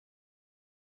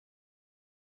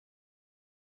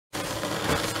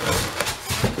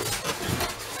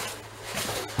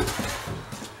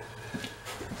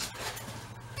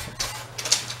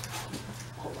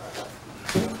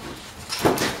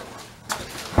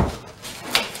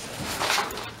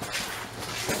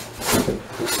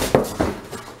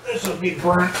would be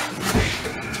burnt.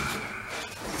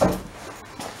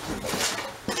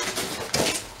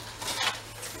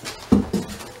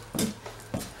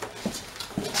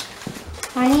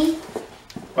 Honey?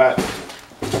 What?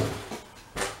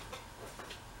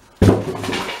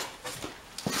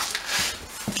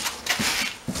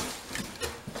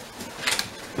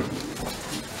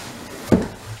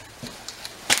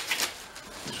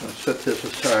 Set this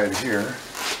aside here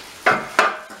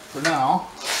for now.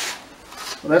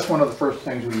 Well, that's one of the first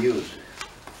things we use.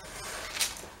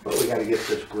 But we got to get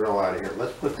this grill out of here.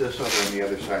 Let's put this over on the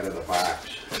other side of the box.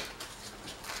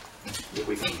 If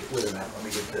we can get rid of that, let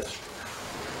me get this.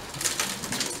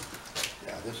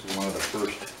 Yeah, this is one of the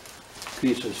first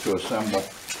pieces to assemble.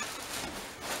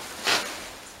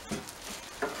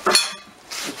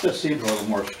 It just seems a little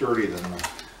more sturdy than the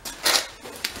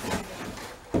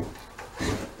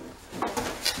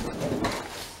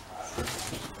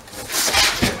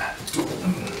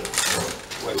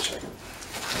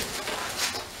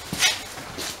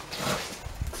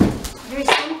There's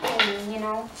something, you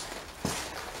know.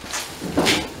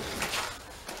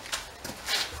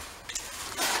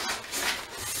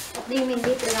 What do you mean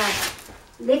lift that?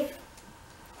 Lift?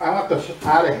 I want this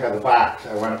out of here, the box.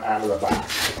 I want it out of the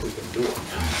box if we can do it.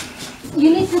 You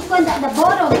need to put at the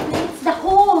bottom. It's the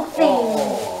whole thing.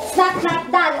 Oh. It's not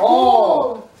like that.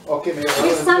 Oh. Okay, maybe,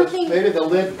 There's something. maybe the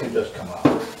lid can just come out.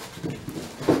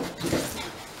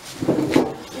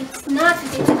 It's not.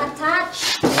 It's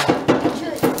attached. You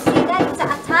should see that it's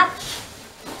attached.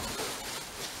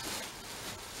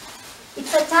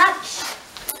 It's attached.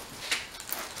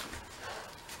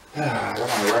 I don't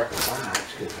want to wreck the box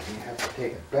because I have to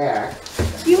take it back.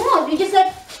 You won't. You just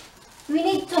like, we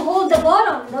need to hold the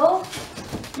bottom though.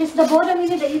 Just the bottom, you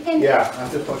know, that you can. Yeah,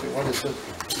 I'm just looking. What is this?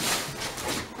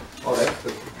 Oh, that's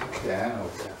the. Yeah, I know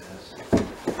what that is.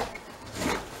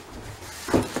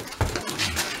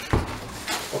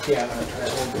 Okay, I'm going to try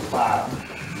to hold the bottom.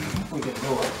 We can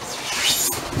do it.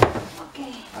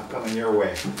 Okay. I'm coming your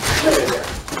way. Put it there.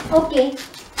 Okay.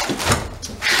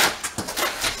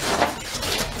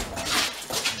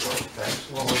 Thanks,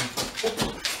 slowly.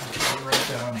 Right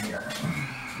down here.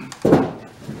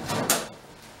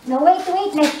 No,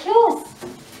 wait, my shoes.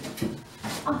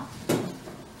 Oh.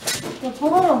 Okay,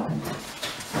 puro.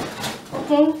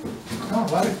 Okay. No,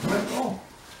 let it go.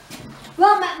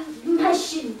 Well, my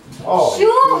shoes. Oh,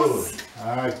 shoes.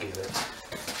 I get it.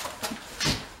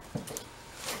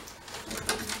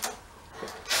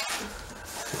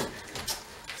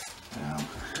 Now,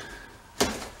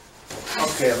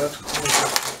 okay, let's close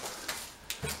up.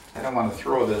 I don't want to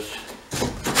throw this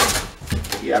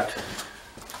yet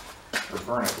or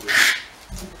burn it yet.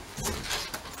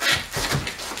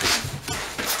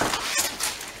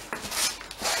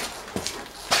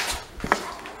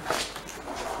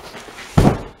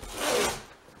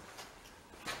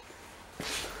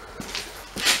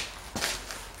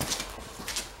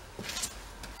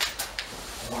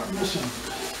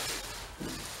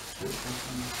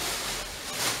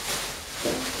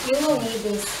 You will need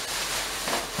this.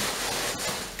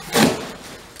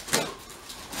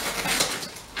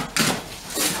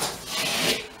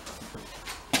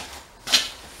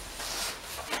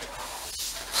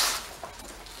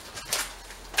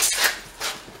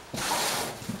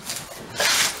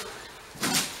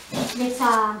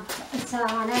 It's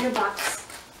another box.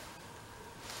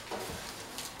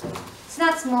 It's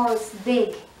not small, it's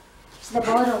big. It's the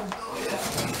bottom.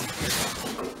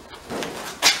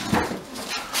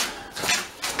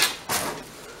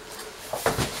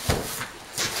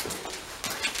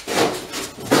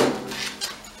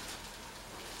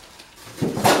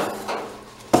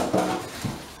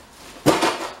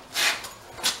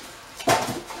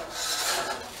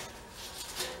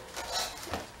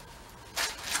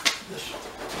 This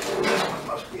one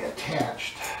must be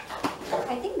attached.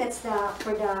 I think that's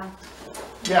for the.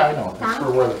 Yeah, I know. That's tank?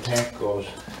 for where the tank goes.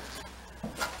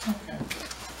 Okay.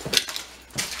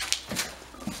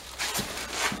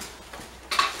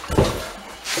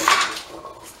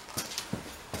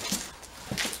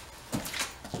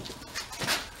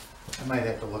 I might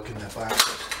have to look in that box.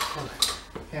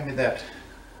 Hand me that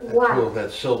What? tool,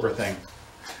 that silver thing.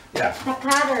 Yeah. The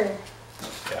cutter.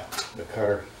 Yeah, the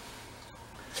cutter.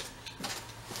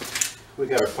 We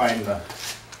gotta find the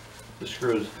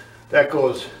screws.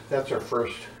 That's our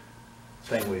first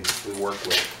thing we work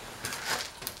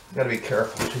with. Gotta be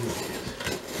careful too with these.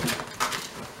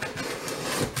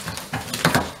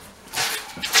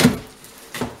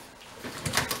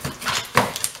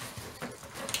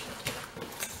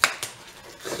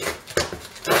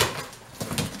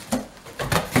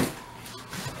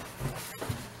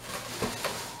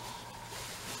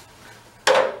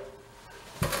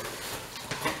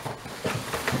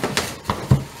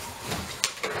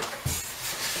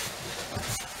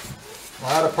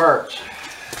 parts.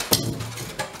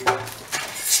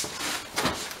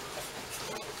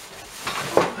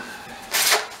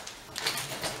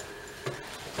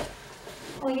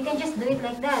 Oh, you can just do it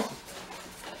like that.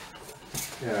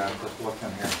 Yeah, I'm just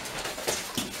looking here.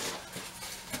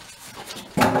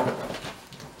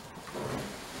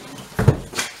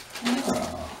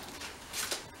 Oh,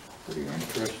 pretty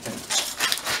interesting.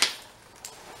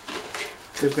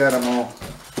 They've got them all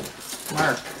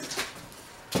marked.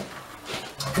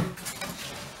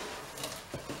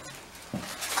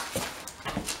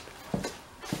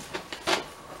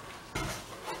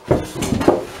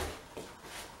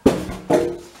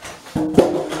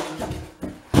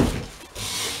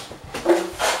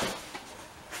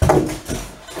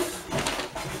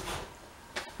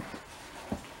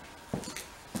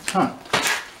 Huh.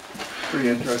 Pretty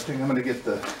interesting. I'm going to get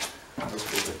the, let's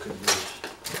see if I could use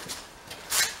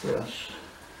this.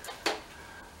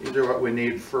 These are what we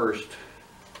need first.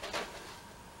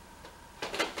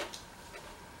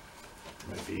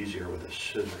 Might be easier with the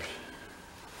scissors.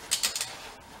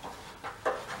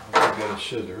 I'll get a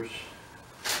scissors.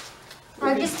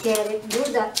 I'll just get it. Do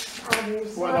that.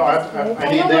 Others. Well, no,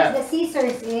 I need know that. what the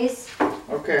scissors is.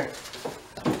 Okay.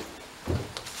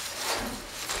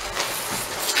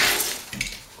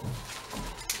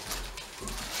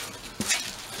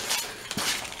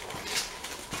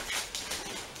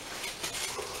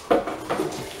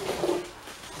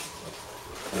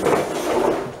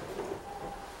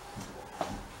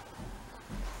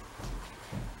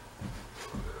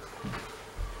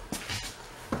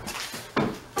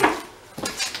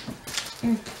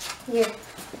 Here. Okay.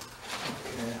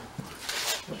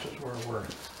 This is where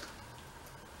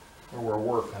we're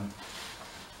working.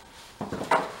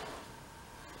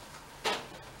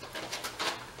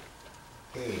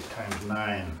 Eight times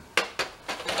 9.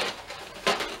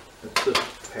 That's this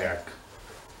pack.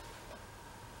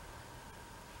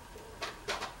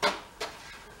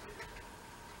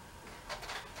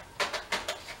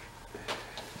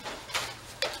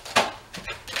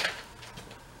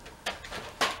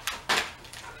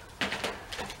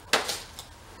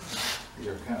 These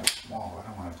are kind of small. I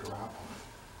don't want to drop them.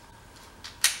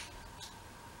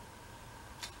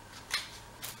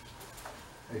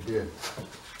 I did.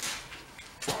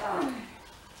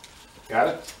 Got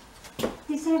it?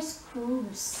 These are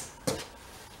screws.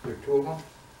 There are 2 of them?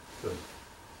 Good.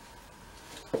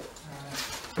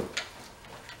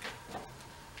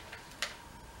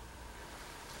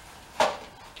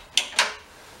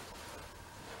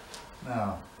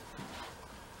 Now,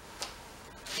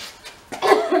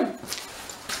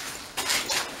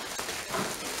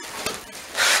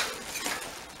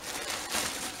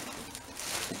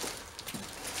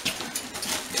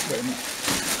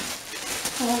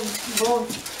 Oh,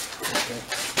 both. okay.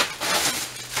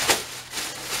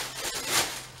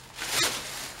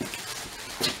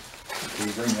 Can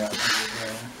you bring that over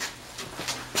there?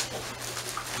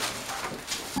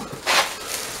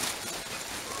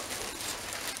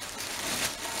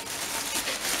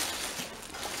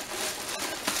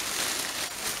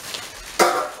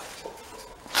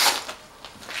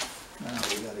 Now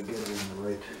we got to get it in the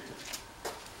right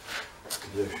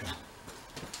position.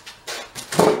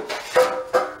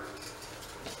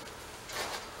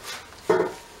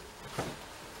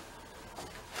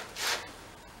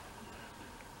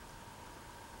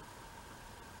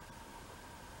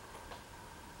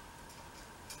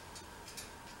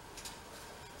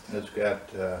 It's got,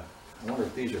 I wonder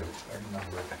if these are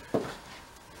numbered.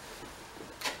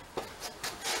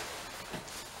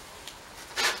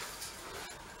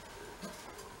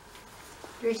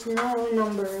 There's no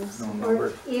numbers. No or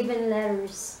numbers. even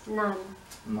letters. None.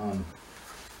 None.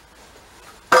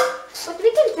 But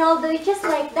we can tell though, it's just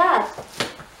like that.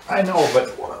 I know, but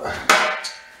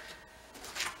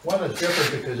one is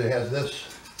different because it has this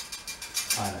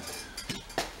on it.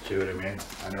 See what I mean?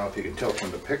 I don't know if you can tell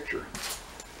from the picture.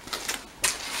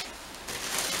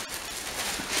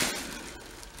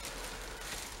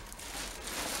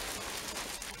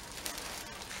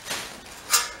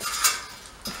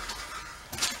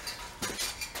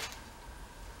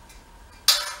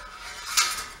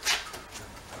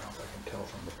 I don't know if I can tell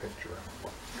from the picture.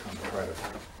 I'm trying to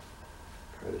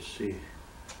try to see.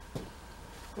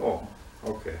 Oh,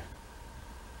 okay.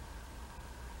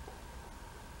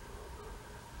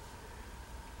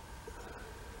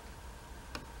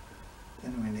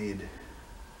 Then we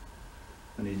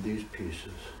need these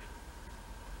pieces.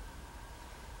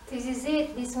 This is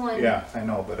it, this one. Yeah, I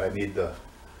know, but I need the,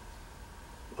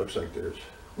 looks like there's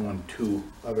 1, 2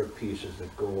 other pieces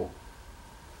that go.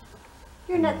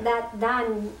 You're not that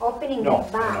done opening No,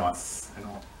 the box. I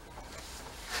know.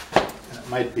 And it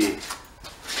might be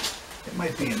It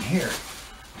might be in here,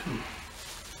 too.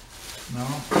 No,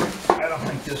 I don't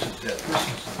think this is it. This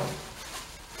is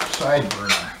the side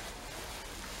burner.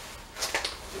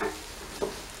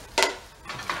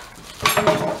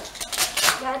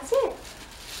 That's it.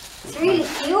 It's really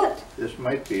cute. This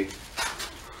might be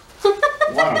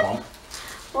one of them.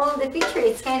 Well, the picture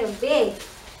is kind of big.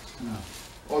 No.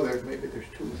 Oh, maybe there's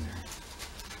two in there.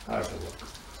 I'll have to look.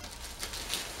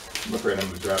 I'm afraid I'm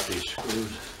going to drop these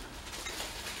screws.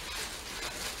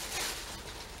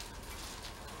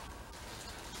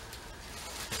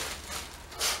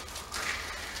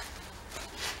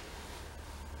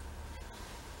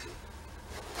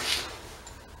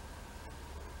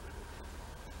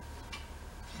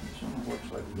 This one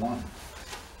looks like one.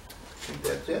 I think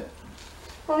that's it.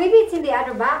 Well, maybe it's in the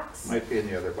other box. Might be in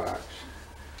the other box.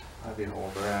 I'll be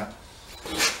hold that.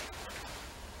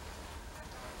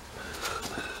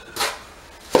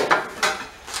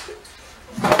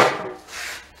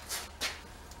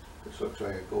 This looks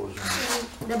like it goes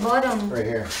in The bottom. right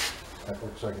here. That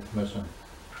looks like it's missing,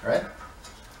 right?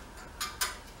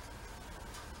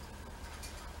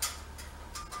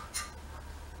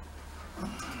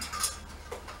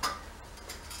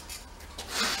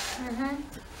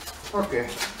 Okay.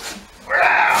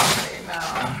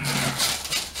 Now.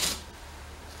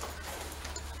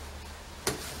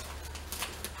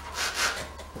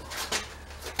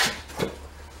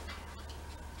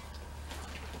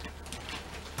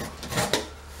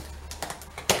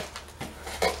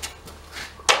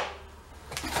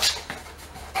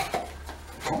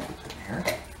 Oh, it's in here.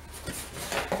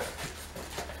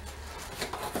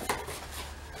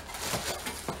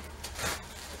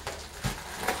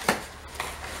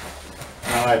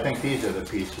 I think these are the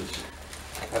pieces.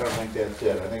 I don't think that's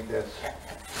it. I think that's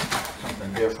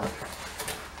something different.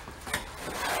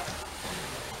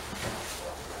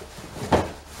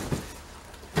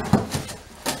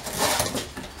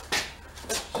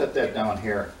 Set that down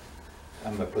here.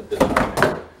 I'm going to put this on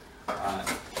there.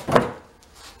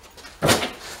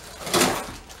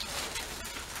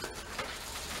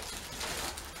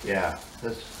 Yeah,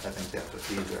 this, I think that's what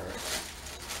these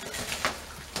are.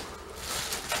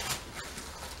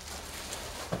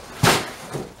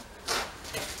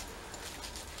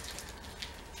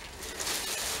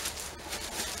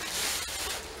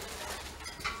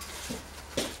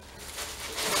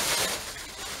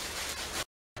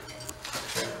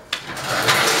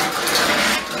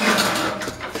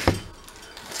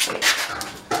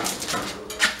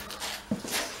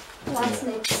 What's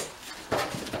next?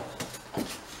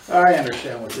 I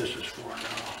understand what this is for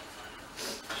now.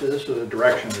 So this is the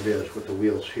direction it is with the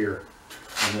wheels here.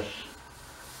 And this,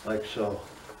 like so.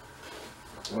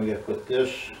 And we got to put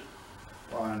this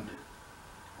on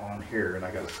here, and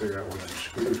I got to figure out where the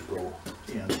screws go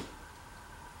in.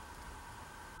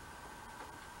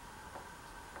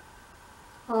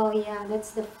 Oh yeah,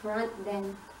 that's the front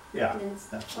then. Yeah, That's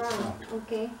the that's the front. front.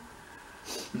 Okay.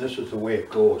 And this is the way it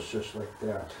goes, just like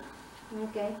that.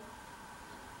 Okay.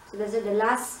 So those are the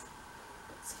last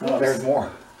screws. Oh, there's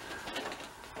more.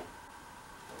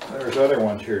 There's other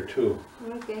ones here too.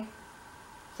 Okay.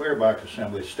 Firebox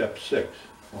assembly, step 6.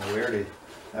 Well, we already,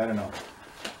 I don't know.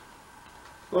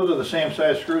 Those are the same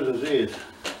size screws as these.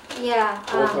 Yeah.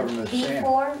 Both of them are the same.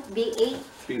 B4, B8.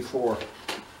 B4.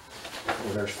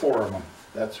 Well, there's 4 of them.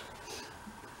 That's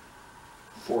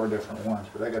 4 different ones,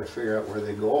 but I got to figure out where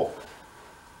they go.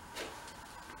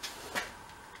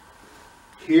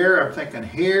 Here, I'm thinking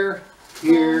here,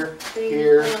 here, 3,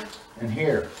 here, 4. and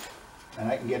here. And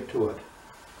I can get to it.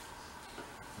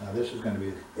 Now this is going to be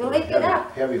You the lift it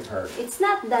up. heavy part. It's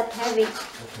not that heavy. Okay.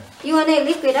 You want to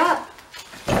lift it up?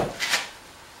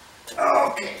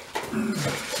 Okay.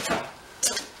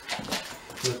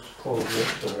 Let's close this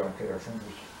so we don't get our fingers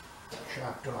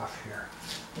chopped off here.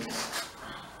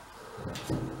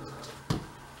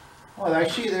 Oh, I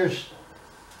see there's...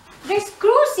 There's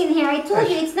screws in here. I told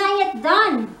you it's not yet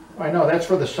done. I know, that's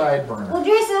for the side burner. Well,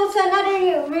 there's also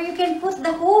another where you can put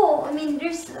the hole. I mean,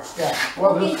 there's... Yeah,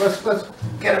 well, Okay. let's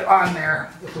get it on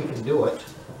there if we can do it.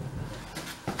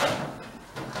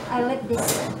 I like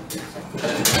this. Like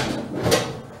that.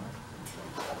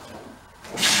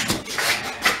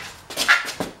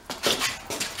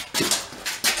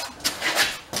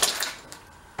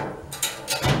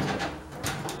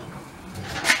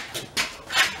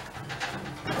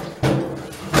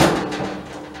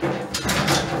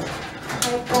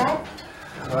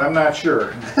 Well, I'm not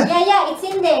sure. Yeah, it's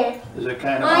in there. Is it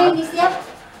kind of Mine on, is, yep,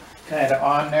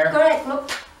 on there? correct.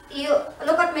 Look, you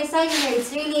look at my side here.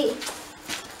 It's really,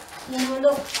 you know,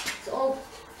 look, it's all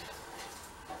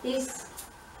this,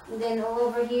 and then all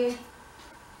over here.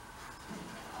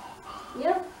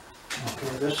 Yep.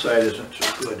 Okay, this side isn't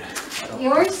so good.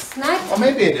 Yours not? Oh,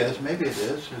 maybe it is. Maybe it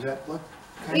is. Does that look?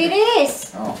 It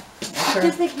is. Oh, Just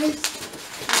okay. like this.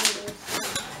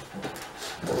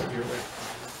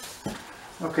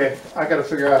 Okay, I gotta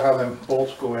figure out how them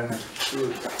bolts go in and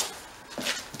screws.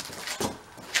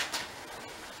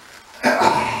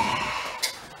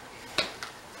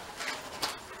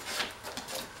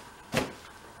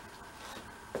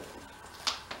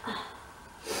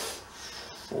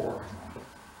 Four.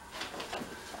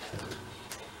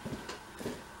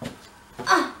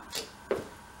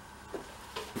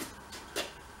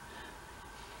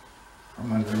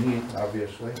 From underneath,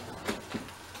 obviously.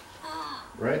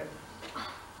 Right?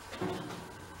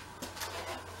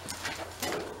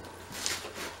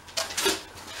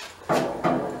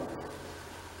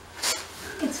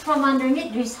 It's from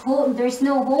underneath. There's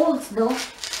no holes though.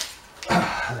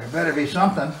 There better be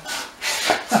something.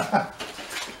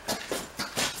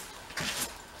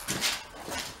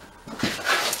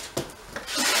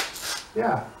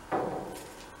 Yeah.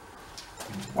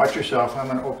 Watch yourself. I'm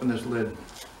gonna open this lid.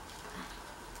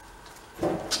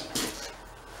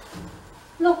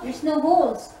 Look, there's no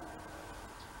holes.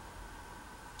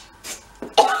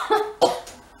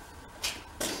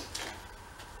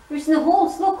 There's no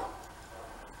holes, look.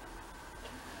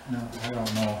 No, I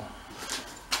don't know.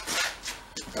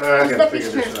 I Where's gotta the figure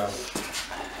this picture? out.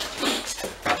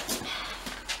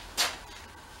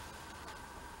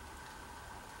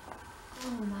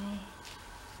 Oh my.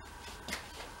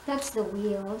 That's the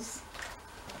wheels.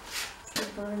 That's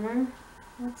the burner.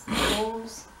 That's the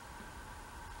hose.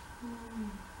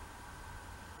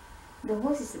 The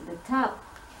hose is at the top.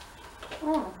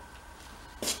 Oh.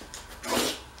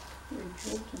 You're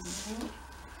joking, right?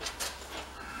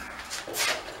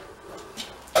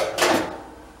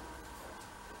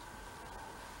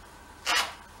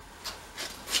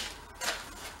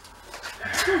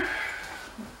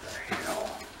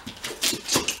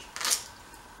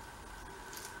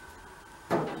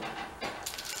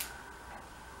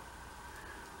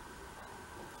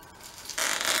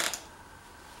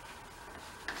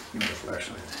 Give me the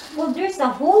flashlight. Well, there's a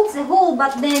hole,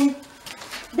 but then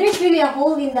there's really a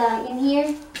hole in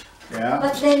here. Yeah?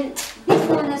 But then this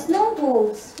one has no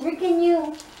holes. Where can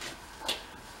you?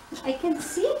 I can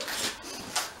see.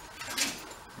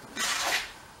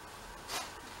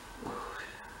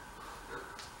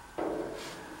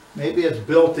 Maybe it's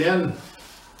built in,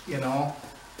 you know.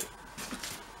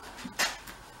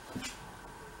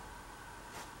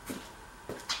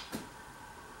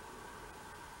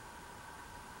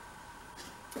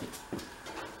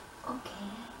 Okay.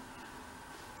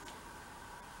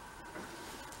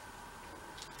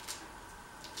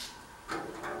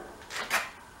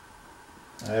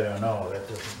 I don't know. That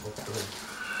doesn't look good.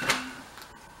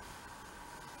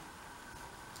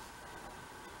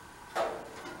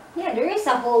 Yeah, there is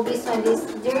a hole. This one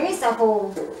there is a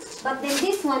hole, but then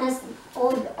this one is.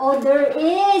 Oh, there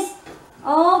is.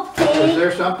 Okay. Is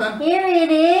there something? Here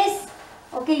it is.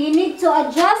 Okay, you need to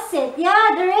adjust it. Yeah,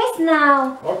 there is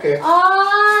now. Okay.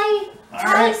 I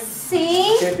Alright.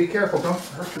 see. Okay, be careful. Don't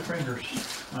hurt your fingers.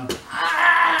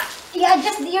 Yeah,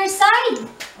 just your side.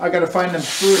 I gotta find them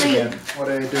screws Wait. again. What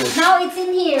do I do? Now it's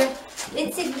in here.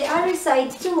 It's in the other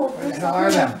side too. Where the hell are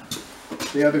them?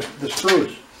 The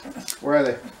screws. Where are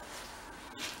they?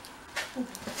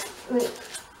 Wait.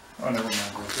 Oh, never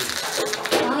mind.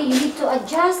 Oh, you need to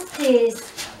adjust this.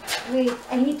 Wait,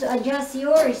 I need to adjust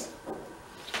yours.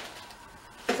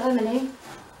 So,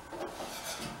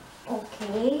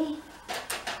 okay.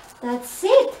 That's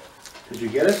it. Did you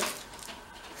get it?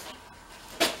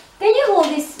 Can you hold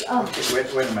this? Oh, Okay,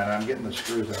 wait a minute. I'm getting the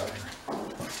screws out here.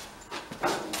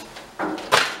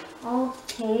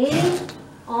 okay.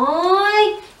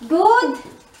 Oh, good.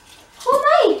 Oh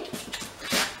my.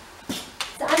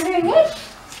 It's underneath.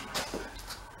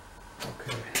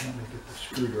 Okay, let me get the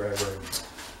screwdriver and see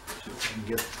if I can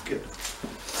get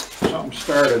something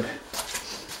started.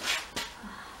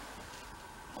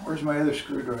 Where's my other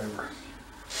screwdriver?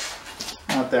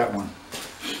 Not that one.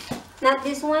 Not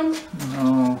this one.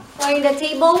 No. Or in the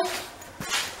table.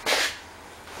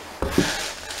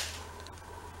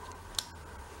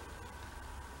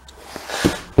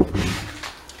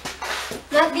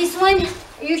 Not this one.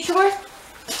 Are you sure?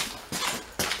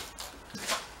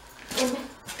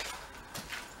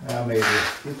 Well, maybe.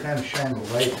 You kind of shine the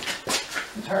light.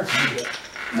 It's hard for me to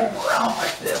move around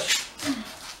like this.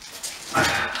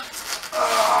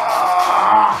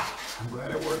 I'm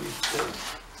glad I wore these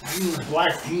jeans,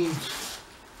 black jeans.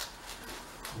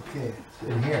 Okay, it's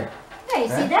in here. Yeah, you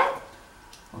see that?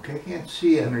 Okay, I can't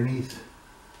see underneath.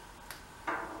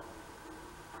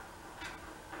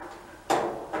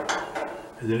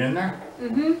 Is it in there?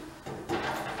 Mm-hmm.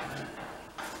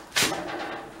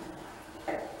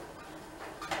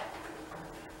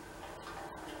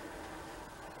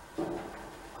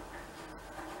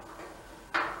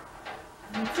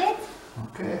 That's it.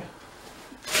 Okay,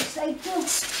 Just like two.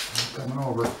 I'm coming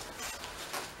over.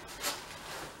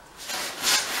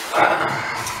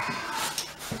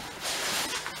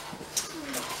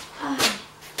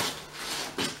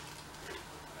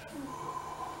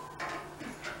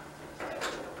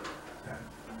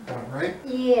 Done right?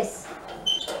 Yes.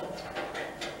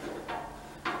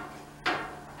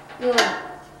 Good.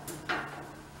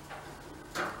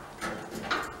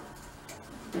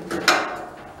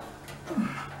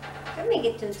 Don't make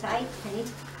it too tight, honey.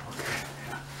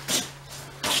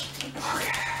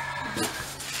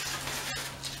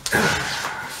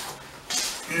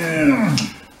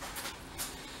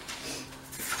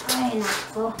 Ay,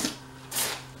 nako.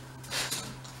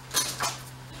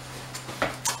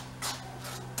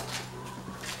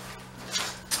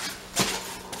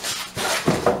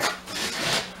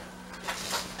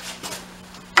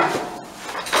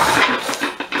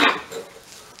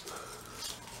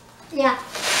 Yeah,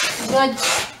 good.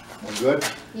 We're good?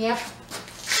 Yep.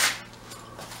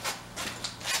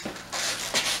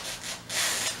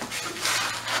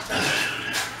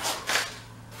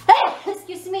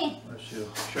 Excuse me. Let's see.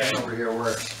 Shine over here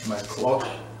where my close.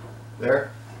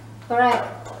 There.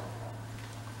 Correct.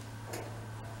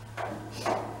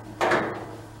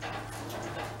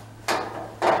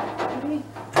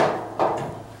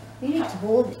 You need to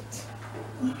hold it.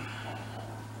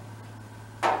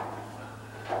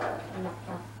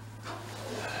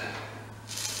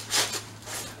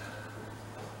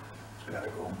 It's gotta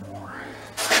go more.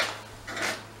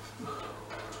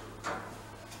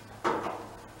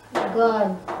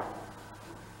 Good.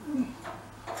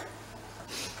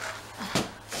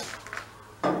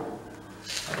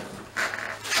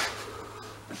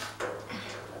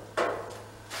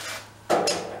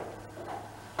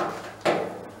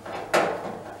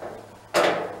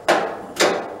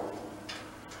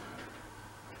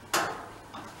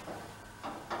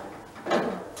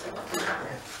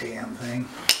 Damn thing.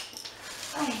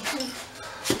 Ay,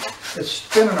 It's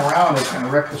spinning around, it's gonna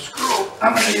wreck the screw.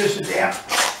 I'm gonna use the damn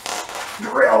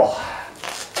drill.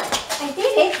 I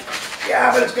did it.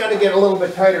 Yeah, but it's gotta get a little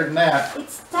bit tighter than that.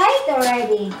 It's tight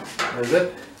already. Is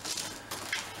it?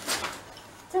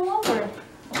 It's all over.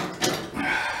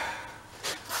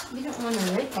 You don't want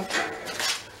to rip it.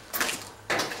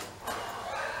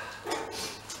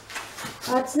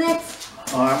 What's next?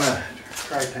 Oh, I'm gonna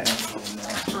try tightening a little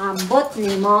more. Ambot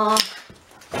ni mo.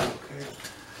 Okay.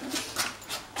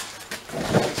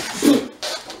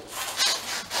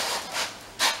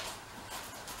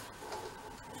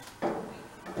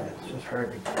 It's just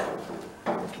hard to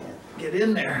can't get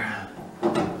in there.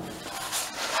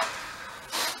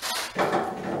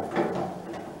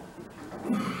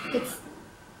 It's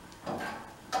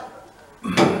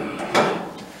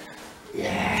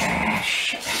Yeah,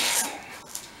 shit.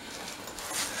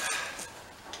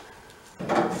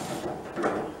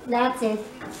 that's it.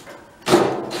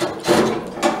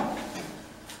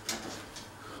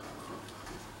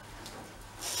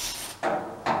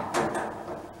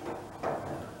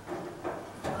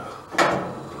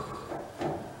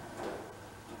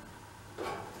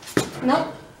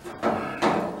 Nope.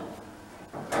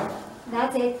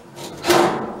 That's it.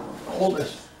 Hold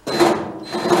this. That's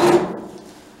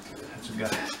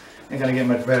good. Ain't gonna get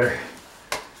much better.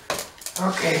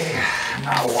 Okay,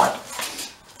 now what?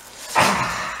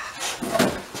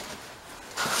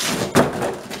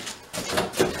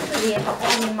 Sige, ako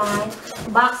ni mga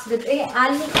box.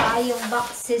 Ali ka yung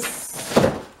boxes.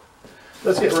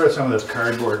 Let's get rid of some of this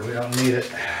cardboard. We don't need it.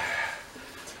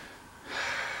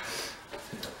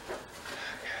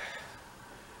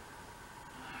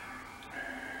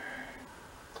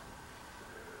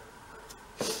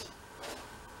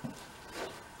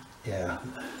 Yeah,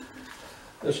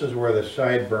 this is where the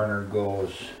side burner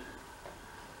goes,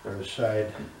 or the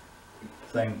side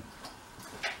thing.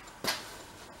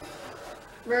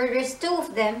 There's two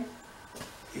of them.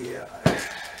 Yeah.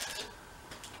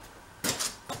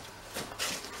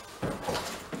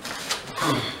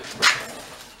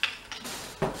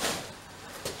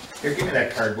 Here, give me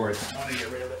that cardboard. I want to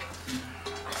get rid of it.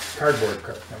 Cardboard.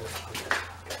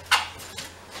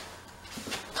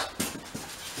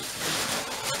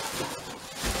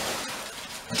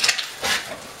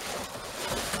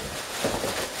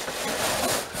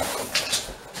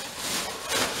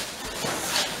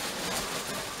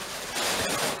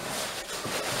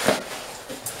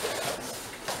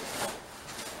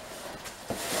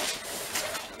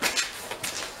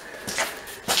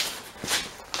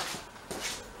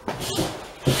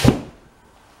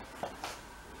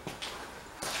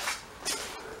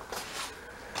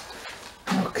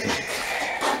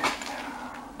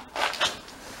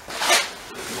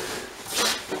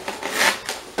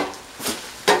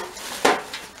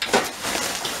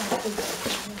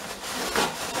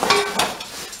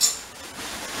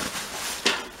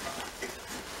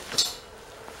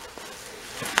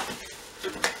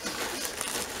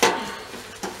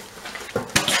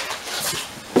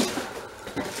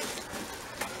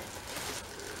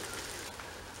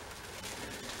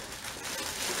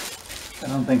 I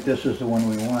don't think this is the one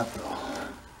we want though.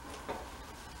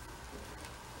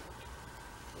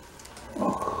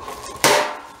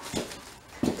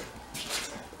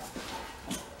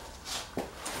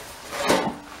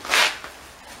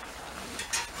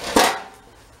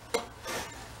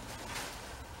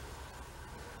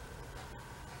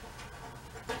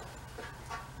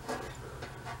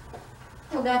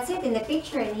 Well, that's it in the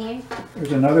picture in here.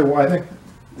 There's another one. I think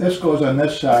this goes on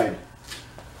this side.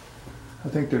 I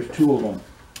think there's two of them.